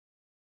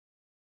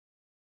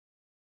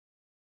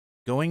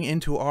Going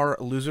into our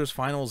losers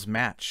finals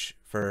match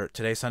for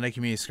today's Sunday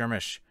Community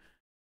Skirmish,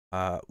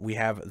 we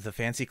have the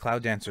Fancy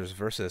Cloud Dancers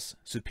versus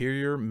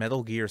Superior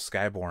Metal Gear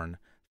Skyborne.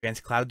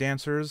 Fancy Cloud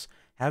Dancers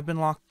have been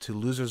locked to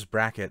losers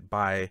bracket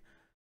by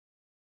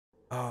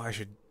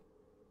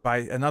by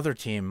another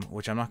team,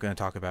 which I'm not going to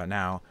talk about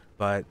now,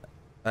 but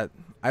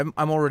I'm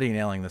already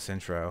nailing this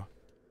intro.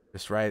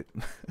 Just right.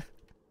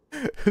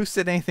 Who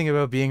said anything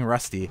about being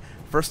rusty?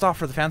 First off,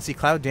 for the Fancy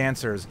Cloud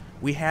Dancers,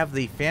 we have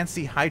the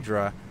Fancy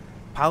Hydra,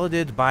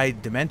 piloted by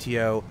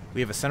Dementio.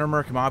 We have a Center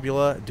Merc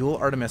Mobula, dual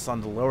Artemis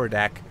on the lower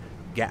deck,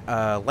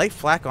 Light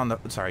Flak on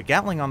the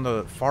Gatling on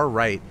the far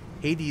right,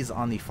 Hades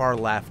on the far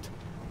left.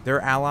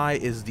 Their ally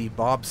is the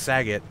Bob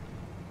Saget,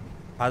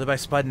 piloted by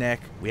Spudnik.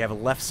 We have a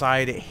left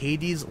side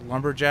Hades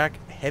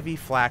Lumberjack, Heavy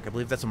Flak, I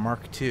believe that's a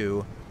Mark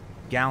II,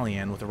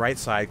 Galleon, with the right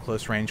side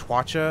close range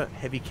Hwacha,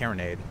 Heavy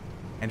Carronade,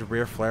 and a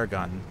rear flare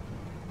gun.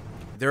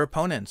 Their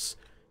opponents,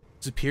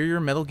 Superior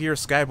Metal Gear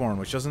Skyborne,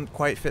 which doesn't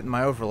quite fit in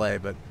my overlay,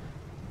 but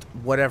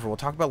whatever. We'll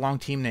talk about long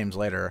team names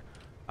later.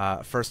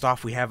 First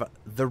off, we have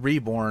the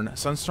Reborn,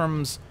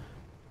 Sunstrom's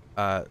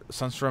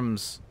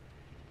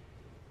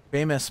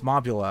famous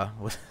Mobula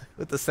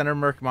with the Center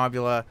Merc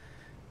Mobula.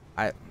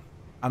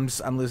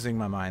 I'm losing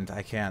my mind.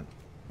 I can't.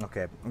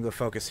 Okay, I'm gonna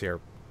focus here.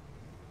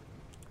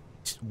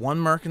 One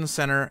Merc in the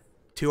center,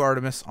 two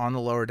Artemis on the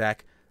lower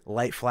deck,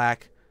 Light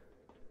Flak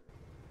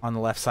on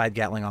the left side,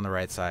 Gatling on the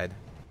right side.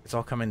 It's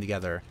all coming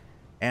together.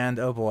 And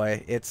oh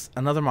boy, it's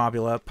another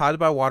Mobula. Potted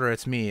by water,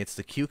 it's me. It's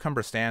the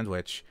Cucumber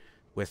Sandwich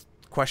with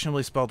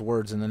questionably spelled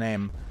words in the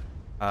name.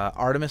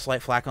 Artemis,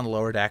 Light Flak on the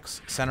lower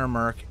decks, Center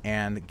Merc,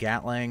 and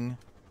Gatling.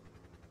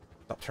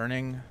 Stop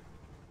turning.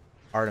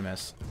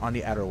 Artemis on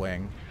the outer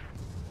wing.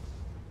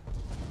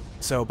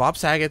 So Bob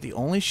Saget, the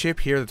only ship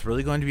here that's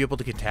really going to be able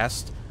to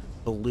contest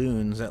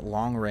balloons at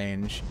long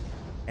range.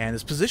 And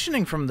his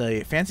positioning from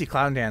the Fancy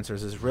Cloud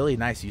Dancers is really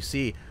nice. You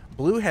see,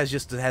 Blue has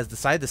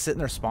decided to sit in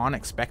their spawn,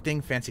 expecting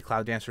Fancy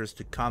Cloud Dancers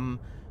to come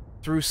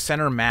through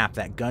center map,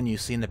 that gun you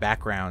see in the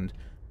background.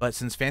 But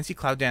since Fancy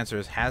Cloud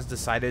Dancers has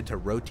decided to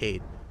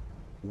rotate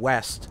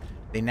west,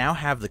 they now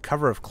have the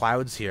cover of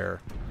clouds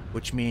here,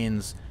 which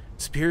means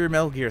Superior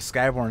Metal Gear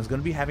Skyborne is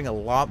going to be having a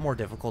lot more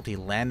difficulty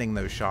landing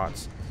those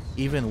shots,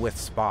 even with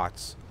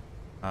spots.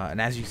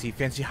 And as you see,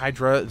 Fancy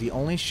Hydra, the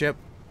only ship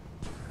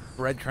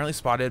red currently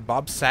spotted.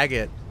 Bob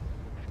Saget,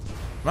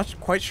 I'm not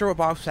quite sure what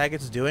Bob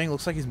Saget's doing.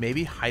 Looks like he's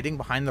maybe hiding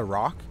behind the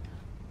rock.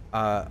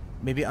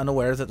 Maybe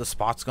unaware that the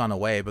spot's gone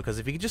away, because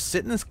if he could just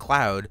sit in this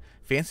cloud,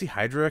 Fancy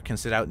Hydra can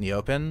sit out in the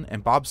open,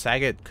 and Bob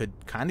Saget could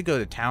kind of go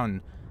to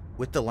town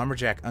with the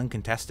Lumberjack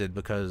uncontested,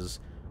 because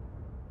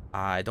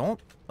I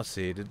don't... Let's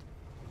see, did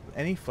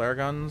any flare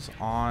guns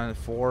on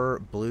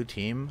for blue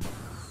team?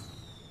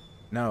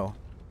 No.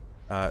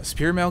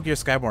 Superior Metal Gear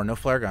Skyborne, no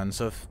flare guns.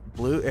 So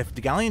if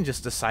the Galleon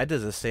just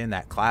decided to stay in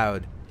that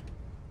cloud,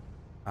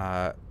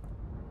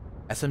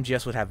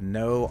 SMGS would have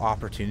no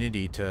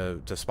opportunity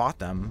to spot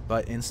them.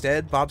 But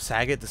instead, Bob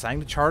Saget deciding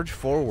to charge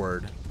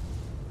forward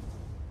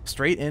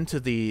straight into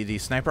the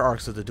sniper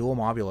arcs of the dual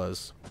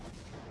Mobulas.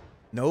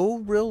 No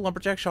real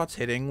Lumberjack shots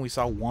hitting. We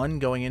saw one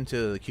going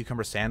into the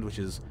Cucumber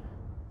Sandwich's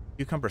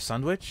Cucumber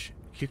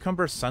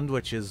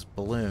Sandwich's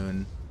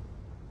balloon.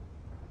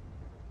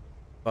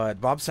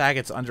 But Bob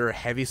Saget's under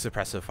heavy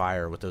suppressive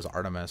fire with those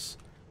Artemis.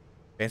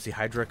 Fancy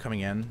Hydra coming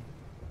in,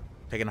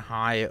 taking a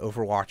high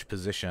Overwatch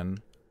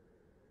position.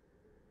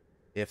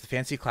 If the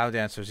Fancy Cloud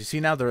Dancers, you see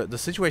now the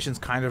situation's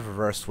kind of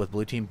reversed with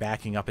blue team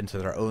backing up into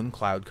their own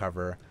cloud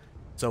cover.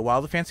 So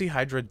while the Fancy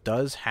Hydra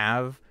does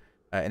have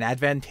an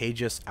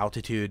advantageous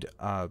altitude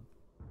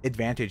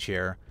advantage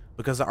here,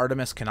 because the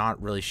Artemis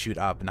cannot really shoot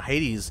up, and the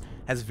Hades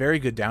has very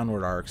good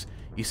downward arcs,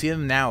 you see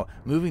them now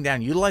moving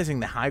down, utilizing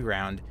the high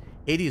ground.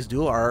 Hades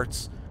dual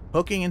arcs,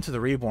 hooking into the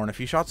Reborn, a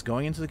few shots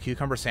going into the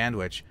Cucumber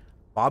Sandwich.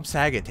 Bob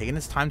Saget taking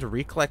his time to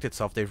recollect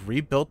itself. They've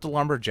rebuilt the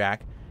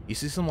Lumberjack. You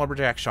see some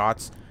Lumberjack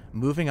shots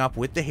moving up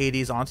with the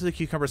Hades onto the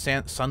Cucumber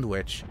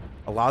Sandwich.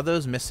 A lot of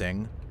those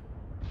missing.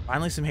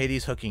 Finally some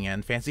Hades hooking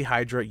in. Fancy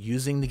Hydra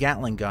using the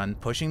Gatling gun,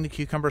 pushing the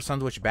Cucumber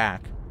Sandwich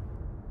back.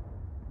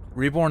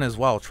 Reborn as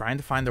well, trying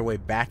to find their way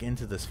back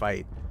into this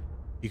fight.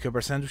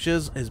 Cucumber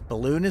Sandwiches, his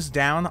balloon is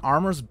down,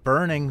 armor's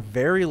burning,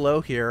 very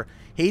low here.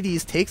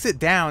 Hades takes it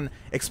down,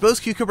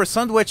 exposed Cucumber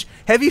Sandwich,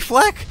 Heavy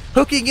Flak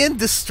hooking in,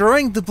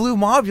 destroying the blue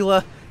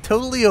Mobula,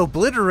 totally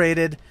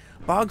obliterated.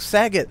 Bob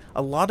Saget,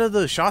 a lot of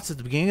those shots at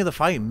the beginning of the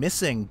fight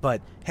missing,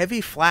 but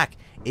Heavy Flak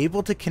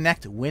able to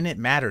connect when it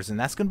matters, and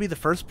that's going to be the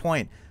first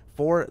point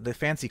for the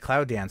Fancy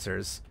Cloud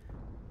Dancers.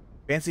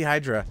 Fancy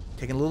Hydra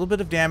taking a little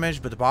bit of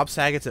damage, but the Bob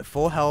Saget's at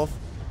full health.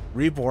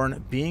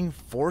 Reborn being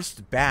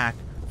forced back.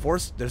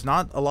 There's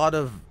not a lot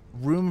of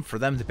room for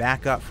them to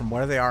back up from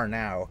where they are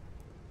now.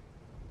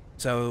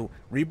 So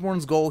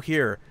Reborn's goal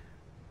here,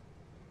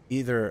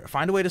 either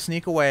find a way to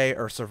sneak away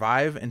or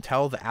survive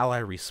until the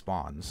ally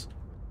respawns.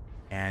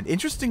 And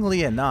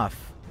interestingly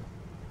enough,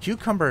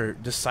 Cucumber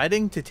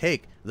deciding to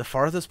take the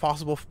farthest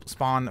possible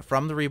spawn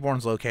from the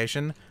Reborn's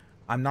location.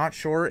 I'm not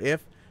sure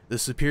if the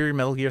Superior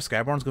Metal Gear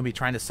Skyborne is going to be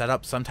trying to set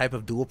up some type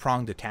of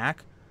dual-pronged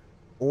attack,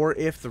 or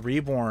if the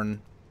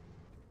Reborn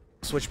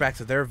switch back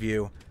to their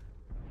view,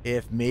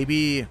 if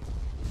maybe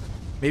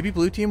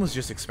blue team was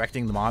just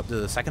expecting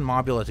the second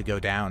Mobula to go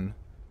down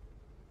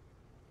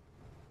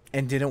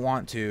and didn't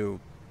want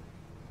to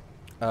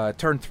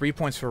turn 3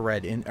 points for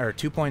red or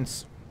 2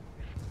 points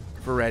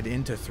for red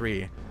into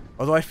 3.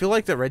 Although I feel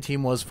like the red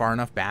team was far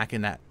enough back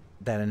in that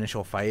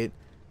initial fight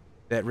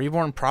that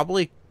Reborn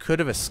probably could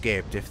have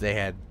escaped if they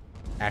had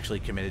actually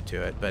committed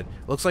to it. But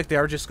looks like they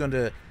are just going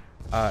to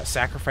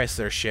sacrifice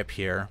their ship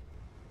here,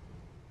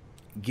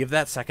 give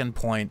that second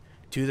point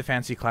to the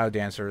Fancy Cloud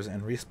Dancers,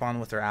 and respawn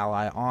with their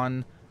ally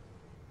on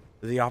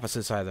the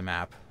opposite side of the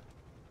map,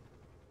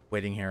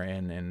 waiting here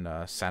in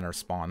center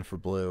spawn for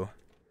blue.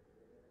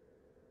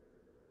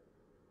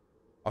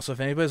 Also, if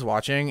anybody's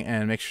watching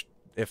and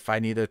if I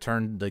need to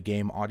turn the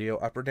game audio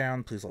up or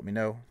down, please let me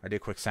know. I did a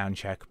quick sound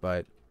check,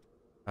 but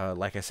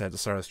like I said at the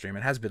start of the stream,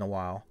 it has been a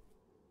while.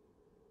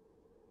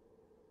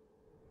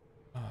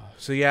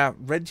 So yeah,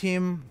 red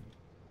team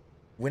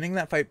winning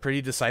that fight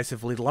pretty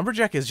decisively. The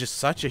Lumberjack is just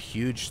such a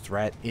huge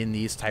threat in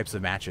these types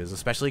of matches,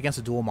 especially against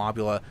a dual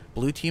Mobula.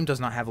 Blue team does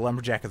not have a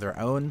Lumberjack of their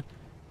own,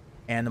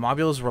 and the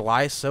Mobulas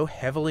rely so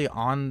heavily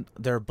on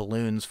their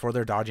balloons for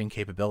their dodging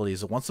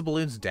capabilities that once the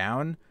balloon's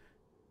down,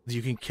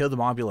 you can kill the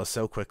Mobula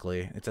so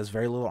quickly. It has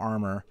very little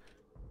armor.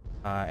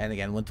 And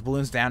again, when the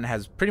balloon's down, it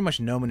has pretty much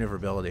no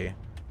maneuverability.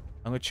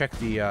 I'm going to check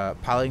the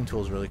piloting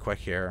tools really quick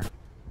here.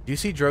 Do you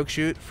see drogue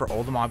shoot for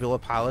all the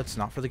Mobula pilots,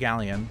 not for the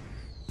Galleon?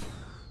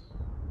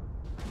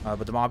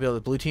 But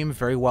the blue team is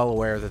very well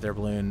aware that their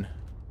balloon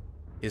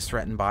is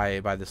threatened by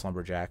this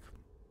Lumberjack.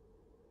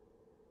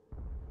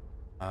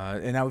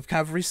 And now we've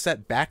kind of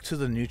reset back to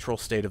the neutral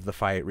state of the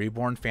fight.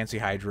 Reborn, Fancy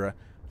Hydra,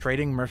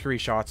 trading Mercury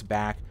shots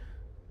back.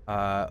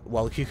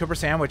 While the Cucumber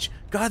Sandwich,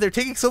 God, they're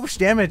taking so much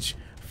damage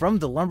from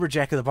the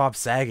Lumberjack of the Bob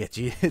Saget.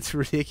 Gee, it's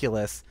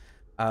ridiculous.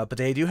 But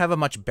they do have a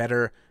much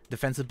better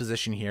defensive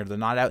position here. They're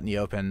not out in the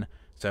open.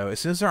 So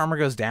as soon as their armor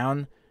goes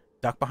down,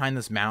 duck behind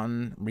this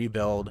mountain,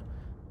 rebuild.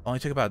 Only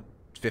took about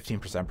 15%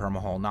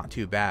 permahull, not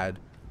too bad.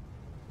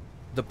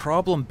 The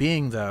problem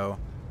being, though,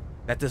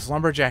 that this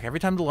Lumberjack, every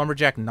time the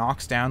Lumberjack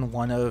knocks down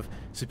one of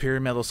Superior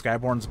Metal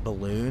Skyborne's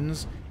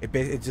balloons, it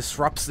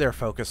disrupts their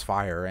focus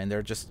fire, and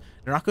they're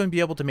not going to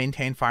be able to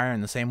maintain fire in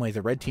the same way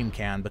the red team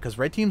can, because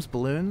red team's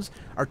balloons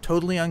are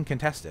totally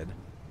uncontested.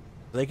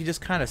 They can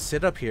just kind of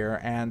sit up here,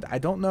 and I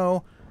don't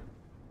know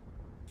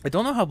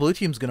how blue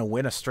team's going to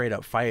win a straight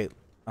up fight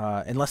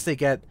unless they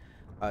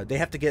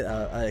have to get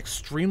an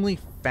extremely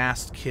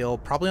fast kill,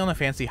 probably on the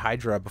Fancy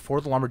Hydra,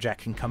 before the Lumberjack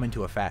can come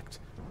into effect.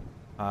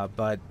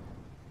 But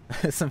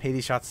some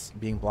Hades shots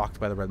being blocked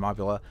by the red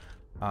Mobula.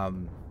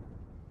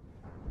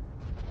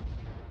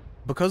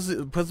 Because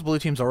the blue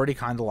team's already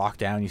kind of locked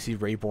down, you see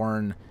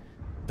Reborn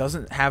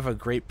doesn't have a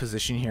great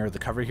position here. The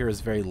cover here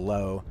is very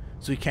low,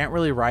 so he can't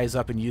really rise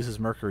up and use his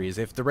Mercuries.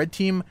 If the red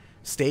team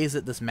stays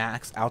at this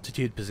max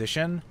altitude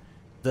position,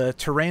 the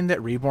terrain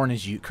that Reborn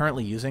is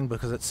currently using,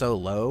 because it's so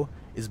low,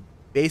 is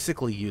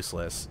basically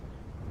useless.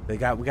 We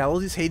got all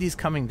these Hades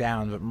coming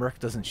down, but Merc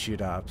doesn't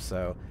shoot up,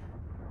 so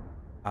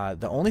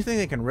the only thing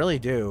they can really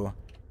do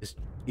is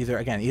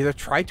either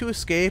try to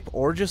escape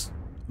or just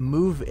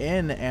move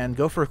in and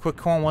go for a quick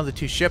call on one of the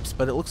two ships.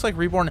 But it looks like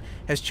Reborn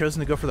has chosen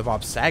to go for the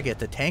Bob Saget,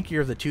 the tankier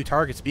of the two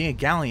targets, being a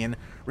Galleon.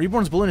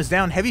 Reborn's balloon is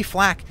down, heavy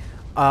flak,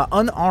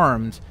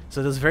 unarmed,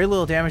 so it does very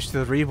little damage to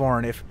the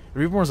Reborn. If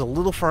Reborn's a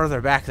little farther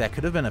back, that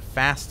could have been a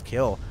fast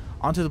kill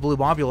onto the blue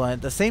Mobula. And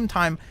at the same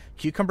time,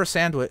 Cucumber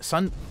Sandwich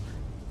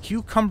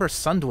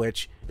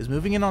is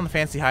moving in on the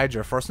Fancy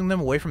Hydra, forcing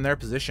them away from their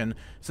position.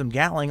 Some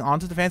Gatling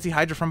onto the Fancy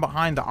Hydra from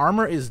behind. The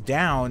armor is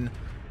down.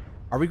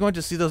 Are we going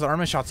to see those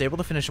armor shots able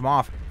to finish them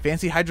off?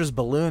 Fancy Hydra's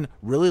balloon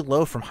really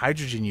low from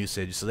hydrogen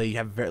usage, so they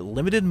have very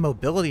limited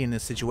mobility in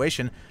this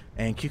situation.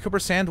 And Cucumber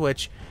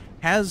Sandwich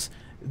has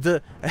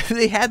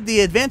they had the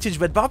advantage,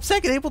 but Bob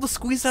Saget able to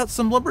squeeze out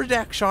some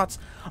Lumberjack shots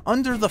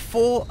under the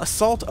full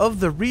assault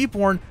of the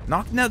Reborn,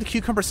 knocking out the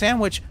Cucumber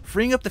Sandwich,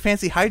 freeing up the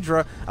Fancy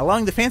Hydra,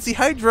 allowing the Fancy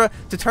Hydra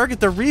to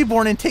target the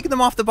Reborn and taking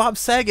them off the Bob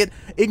Saget.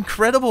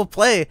 Incredible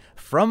play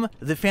from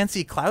the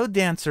Fancy Cloud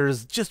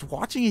Dancers, just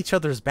watching each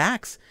other's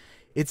backs.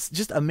 It's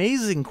just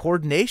amazing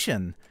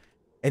coordination.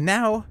 And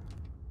now,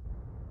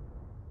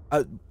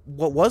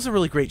 what was a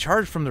really great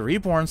charge from the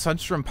Reborn,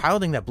 Sunstrom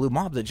piloting that blue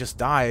mob that just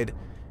died.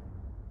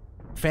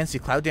 Fancy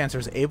Cloud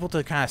Dancers able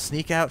to kind of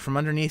sneak out from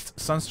underneath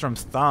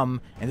Sunstrom's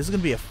thumb, and this is going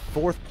to be a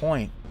 4th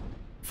point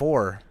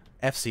for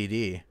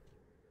FCD.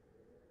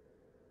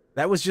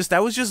 That was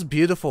just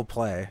beautiful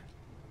play.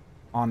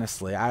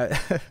 Honestly,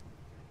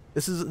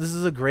 this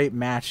is a great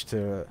match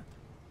to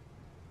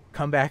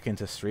come back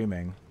into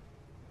streaming.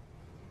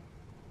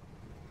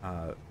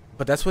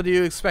 But that's what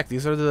you expect.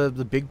 These are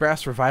the Big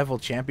Brass Revival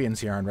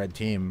champions here on Red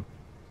Team.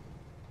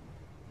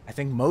 I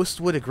think most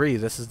would agree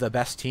this is the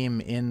best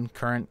team in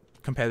current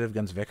competitive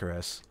against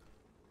Vicarus.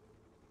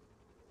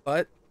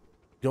 But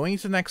going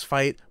into the next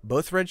fight,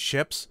 both red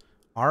ships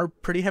are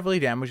pretty heavily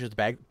damaged,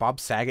 with Bob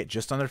Saget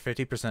just under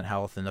 50%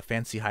 health and the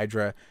Fancy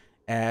Hydra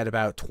at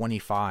about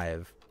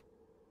 25.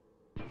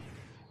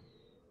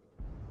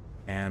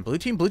 And blue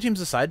team's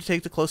decided to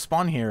take the close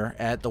spawn here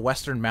at the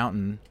western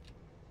mountain.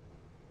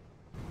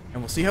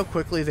 And we'll see how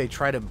quickly they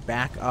try to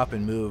back up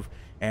and move,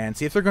 and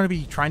see if they're going to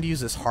be trying to use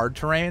this hard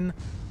terrain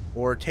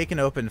or take an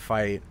open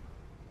fight.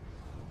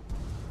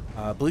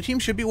 Blue team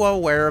should be well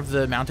aware of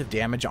the amount of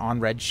damage on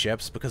red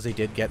ships because they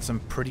did get some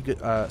pretty good,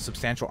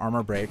 substantial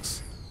armor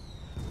breaks.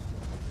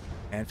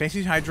 And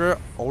Fancy Hydra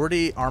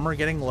already armor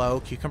getting low.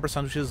 Cucumber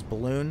Sandwich's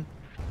balloon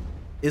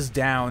is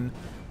down.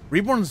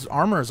 Reborn's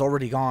armor is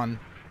already gone.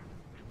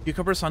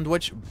 Cucumber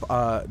Sandwich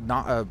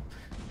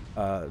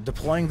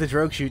deploying the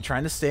drogue chute,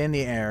 trying to stay in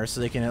the air so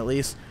they can at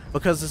least,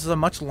 because this is a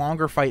much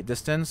longer fight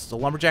distance, the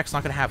Lumberjack's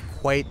not going to have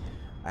quite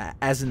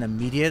as an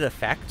immediate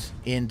effect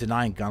in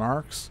denying gun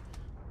arcs,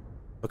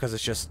 because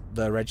it's just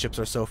the red ships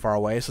are so far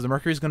away. So the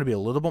Mercury's going to be a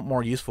little bit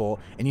more useful,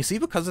 and you see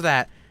because of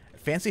that,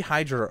 Fancy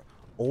Hydra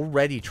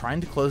already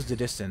trying to close the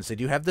distance. They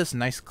do have this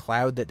nice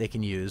cloud that they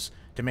can use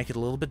to make it a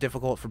little bit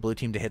difficult for blue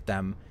team to hit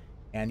them.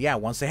 And yeah,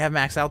 once they have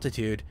max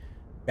altitude,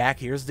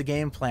 here's the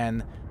game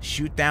plan.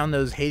 Shoot down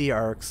those Haiti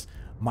arcs.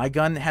 My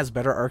gun has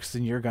better arcs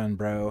than your gun,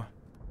 bro.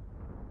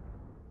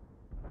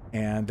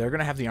 And they're going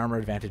to have the armor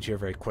advantage here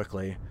very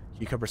quickly.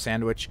 Cucumber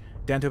Sandwich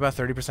down to about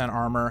 30%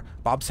 armor.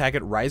 Bob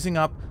Saget rising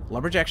up.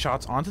 Lumberjack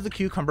shots onto the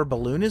Cucumber.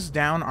 Balloon is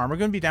down. Armor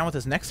going to be down with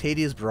his next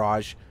Hades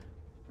barrage.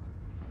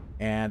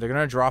 And they're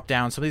going to drop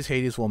down. Some of these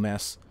Hades will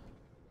miss.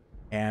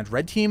 And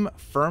red team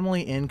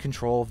firmly in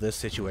control of this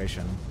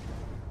situation.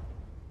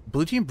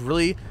 Blue team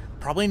really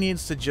probably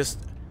needs to just...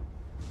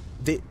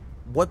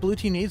 what blue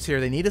team needs here,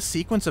 they need a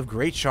sequence of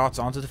great shots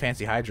onto the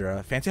Fancy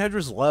Hydra. Fancy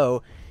Hydra's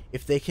low.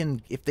 If they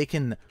can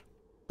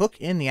hook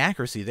in the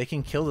accuracy, they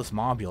can kill this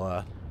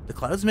Mobula. The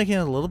cloud's making it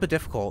a little bit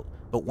difficult,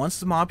 but once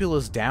the Mobula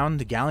is down,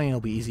 the Galleon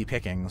will be easy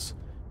pickings.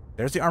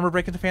 There's the armor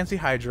break of the Fancy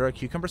Hydra.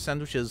 Cucumber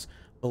Sandwich's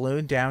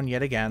balloon down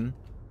yet again.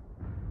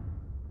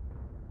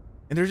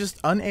 And they're just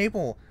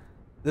unable.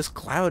 This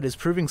cloud is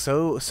proving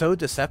so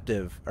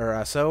deceptive,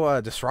 or so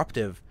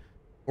disruptive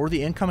for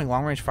the incoming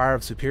long-range fire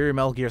of Superior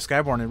Metal Gear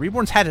Skyborne. And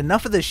Reborn's had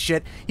enough of this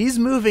shit. He's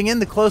moving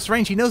into close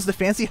range. He knows the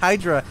Fancy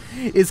Hydra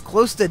is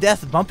close to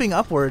death, bumping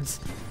upwards.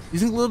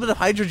 Using a little bit of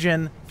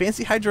hydrogen.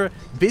 Fancy Hydra,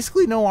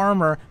 basically no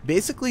armor,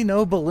 basically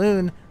no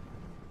balloon.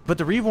 But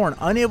the Reborn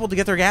unable to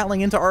get their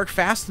Gatling into arc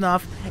fast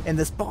enough. And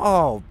this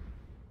Bob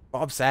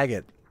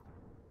Saget,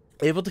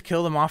 able to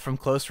kill them off from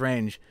close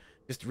range.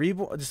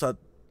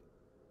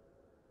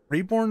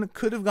 Reborn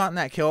could have gotten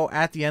that kill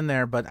at the end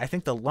there, but I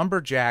think the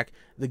Lumberjack,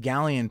 the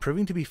Galleon,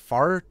 proving to be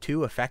far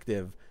too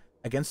effective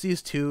against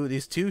these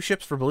two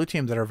ships for blue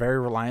team that are very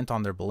reliant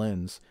on their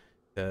balloons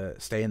to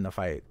stay in the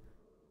fight.